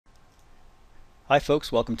Hi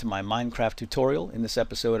folks, welcome to my Minecraft tutorial. In this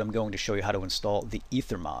episode I'm going to show you how to install the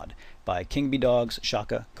Aether mod by KingBeDogs,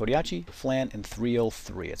 Shaka, Kodiachi, Flan, and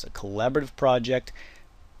 303. It's a collaborative project.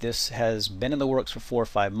 This has been in the works for 4 or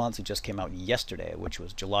 5 months. It just came out yesterday, which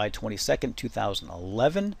was July 22nd,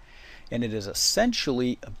 2011. And it is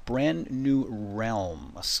essentially a brand new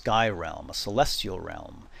realm, a sky realm, a celestial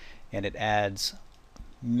realm. And it adds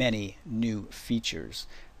many new features.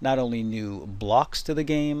 Not only new blocks to the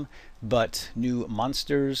game, but new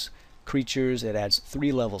monsters, creatures. It adds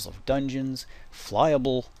 3 levels of dungeons,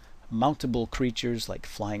 flyable, mountable creatures like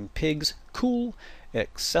flying pigs, cool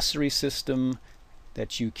accessory system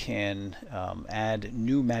that you can add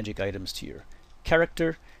new magic items to your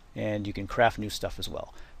character, and you can craft new stuff as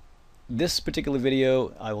well. This particular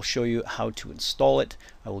video I will show you how to install it.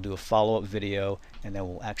 I will do a follow-up video, and then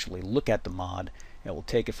we'll actually look at the mod and we'll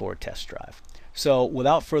take it for a test drive. So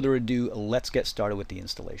without further ado, let's get started with the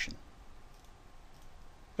installation.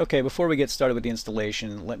 Okay, before we get started with the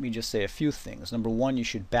installation, let me just say a few things. Number one, you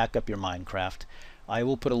should back up your Minecraft. I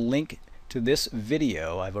will put a link to this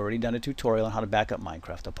video. I've already done a tutorial on how to back up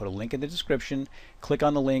Minecraft. I'll put a link in the description. Click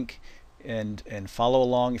on the link and follow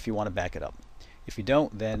along if you want to back it up. If you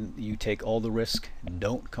don't, then you take all the risk.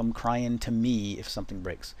 Don't come crying to me if something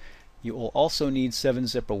breaks. You will also need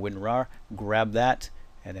 7-zip or WinRAR. Grab that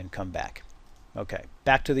and then come back. Okay,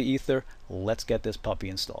 back to the Aether. Let's get this puppy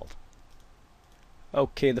installed.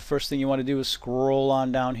 Okay, the first thing you want to do is scroll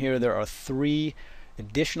on down here. There are 3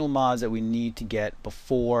 additional mods that we need to get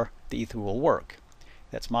before the Aether will work.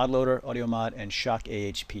 That's ModLoader, AudioMod, and Shock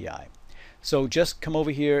AHPI. So just come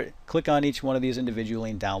over here, click on each one of these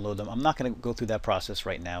individually and download them. I'm not going to go through that process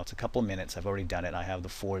right now. It's a couple of minutes. I've already done it. I have the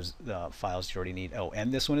 4 files you already need. Oh,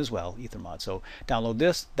 and this one as well, Aether mod. So download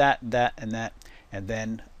this, that, and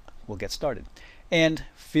then we'll get started. And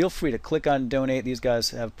feel free to click on donate. These guys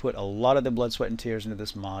have put a lot of their blood, sweat, and tears into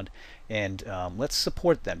this mod, and let's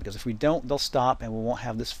support them, because if we don't, they'll stop and we won't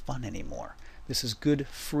have this fun anymore. This is good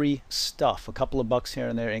free stuff. A couple of bucks here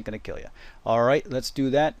and there ain't gonna kill you. Alright, let's do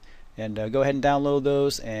that, and go ahead and download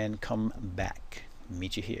those and come back.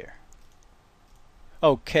 Meet you here.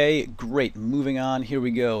 Okay, great. Moving on, here we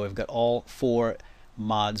go. I've got all 4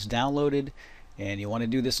 mods downloaded, and you want to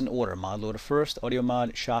do this in order. ModLoader first,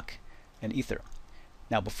 AudioMod, Shock, and Aether.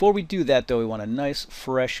 Now before we do that though, we want a nice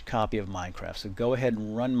fresh copy of Minecraft. So go ahead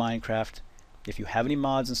and run Minecraft. If you have any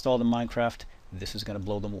mods installed in Minecraft, this is going to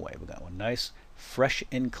blow them away. We've got a nice fresh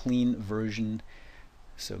and clean version.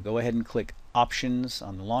 So go ahead and click Options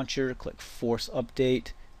on the launcher, click Force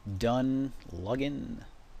Update, Done, Login,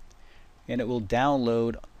 and it will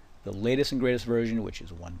download the latest and greatest version, which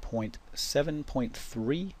is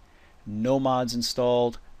 1.7.3. No mods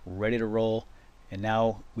installed, ready to roll. And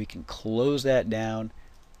now we can close that down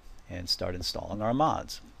and start installing our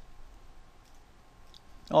mods.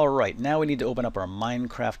 Alright, now we need to open up our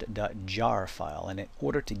minecraft.jar file, and in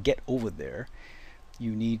order to get over there,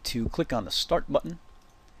 you need to click on the Start button,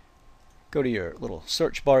 go to your little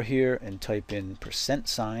search bar here and type in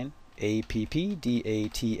 %,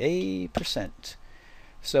 APPDATA%.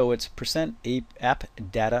 So it's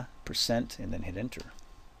 %appdata%, and then hit enter.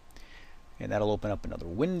 And that'll open up another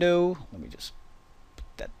window. Let me just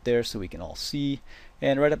that there so we can all see,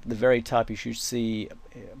 and right up at the very top you should see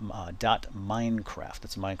 .minecraft.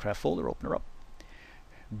 That's a Minecraft folder. Open her up.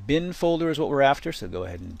 Bin folder is what we're after, so go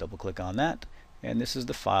ahead and double click on that, and this is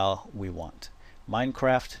the file we want,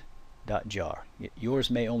 minecraft.jar.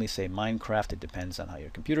 Yours may only say Minecraft. It depends on how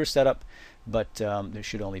your computer is set up, but there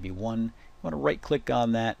should only be one. You want to right click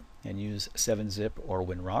on that and use 7-zip or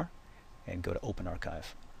WinRAR and go to Open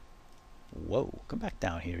Archive. Whoa, come back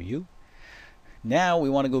down here, you. Now we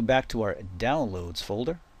want to go back to our downloads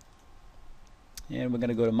folder, and we're going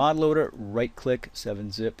to go to ModLoader, right click,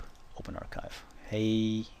 7-zip, Open Archive.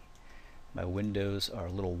 Hey, my windows are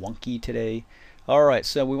a little wonky today. Alright,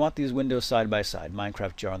 so we want these windows side by side,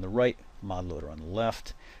 Minecraft jar on the right, ModLoader on the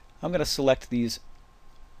left. I'm going to select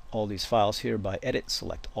all these files here by Edit,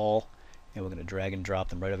 select all, and we're going to drag and drop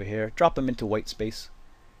them right over here. Drop them into white space.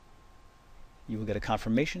 You will get a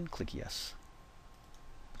confirmation, click yes.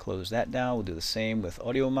 Close that down. We'll do the same with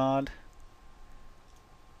AudioMod.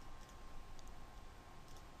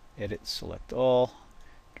 Edit, select all,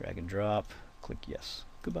 drag and drop, click yes.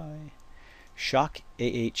 Goodbye. Shock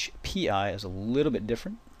AHPI is a little bit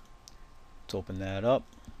different. Let's open that up.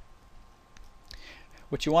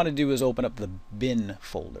 What you want to do is open up the bin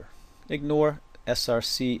folder. Ignore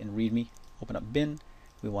src and readme. Open up bin.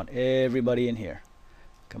 We want everybody in here.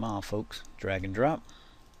 Come on, folks. Drag and drop.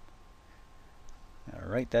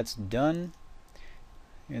 Alright, that's done.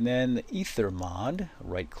 And then the Aether mod,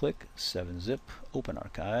 right click, 7-zip, open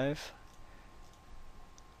archive.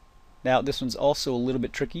 Now this one's also a little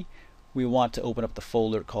bit tricky. We want to open up the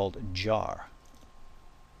folder called jar.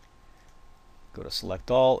 Go to select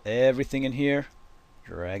all, everything in here,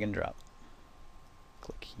 drag and drop.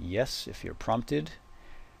 Click yes if you're prompted.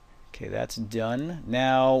 Okay, that's done.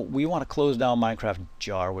 Now we want to close down Minecraft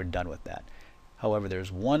jar. We're done with that. However,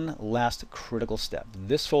 there's one last critical step.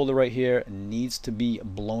 This folder right here needs to be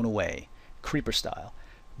blown away, creeper style.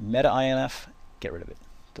 Meta-inf, get rid of it,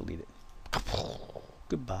 delete it.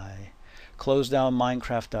 Goodbye. Close down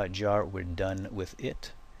Minecraft.jar. We're done with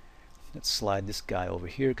it. Let's slide this guy over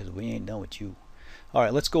here because we ain't done with you.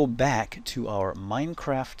 Alright, let's go back to our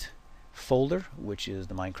Minecraft folder, which is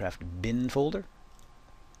the Minecraft bin folder.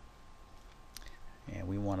 And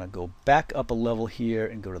we want to go back up a level here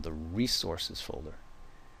and go to the resources folder.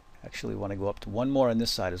 Actually, we want to go up to one more on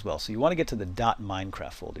this side as well. So you want to get to the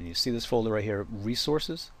 .minecraft folder. And you see this folder right here,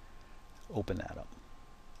 resources. Open that up.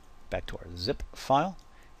 Back to our zip file.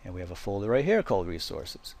 And we have a folder right here called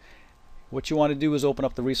resources. What you want to do is open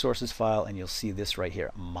up the resources file and you'll see this right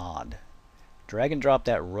here, mod. Drag and drop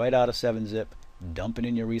that right out of 7-zip, dump it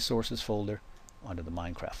in your resources folder under the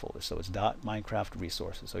Minecraft folder. So it's .minecraft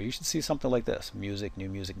resources. So you should see something like this: music,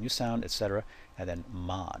 new sound, etc. and then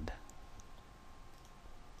mod.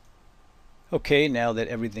 Okay, now that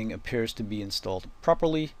everything appears to be installed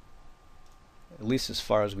properly, at least as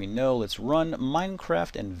far as we know, let's run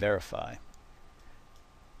Minecraft and verify.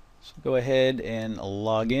 So go ahead and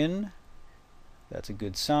log in. That's a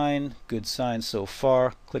good sign so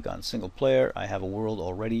far. Click on single player. I have a world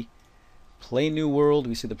already. Play new world.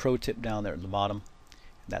 We see the pro tip down there at the bottom.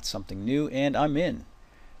 That's something new, and I'm in.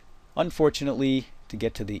 Unfortunately, to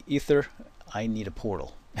get to the Aether, I need a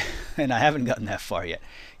portal. And I haven't gotten that far yet.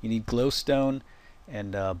 You need glowstone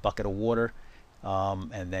and a bucket of water,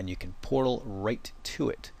 and then you can portal right to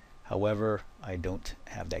it. However, I don't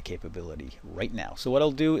have that capability right now. So what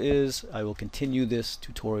I'll do is I will continue this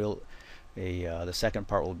tutorial. The second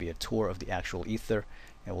part will be a tour of the actual Aether,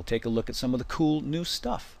 and we'll take a look at some of the cool new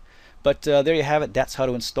stuff. But there you have it. That's how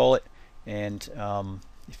to install it. And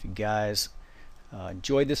if you guys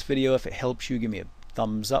enjoyed this video, if it helps you, give me a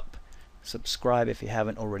thumbs up. Subscribe if you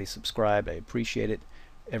haven't already subscribed. I appreciate it.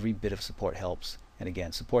 Every bit of support helps. And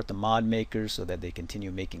again, support the mod makers so that they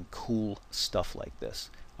continue making cool stuff like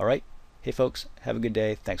this. Alright? Hey folks, have a good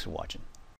day. Thanks for watching.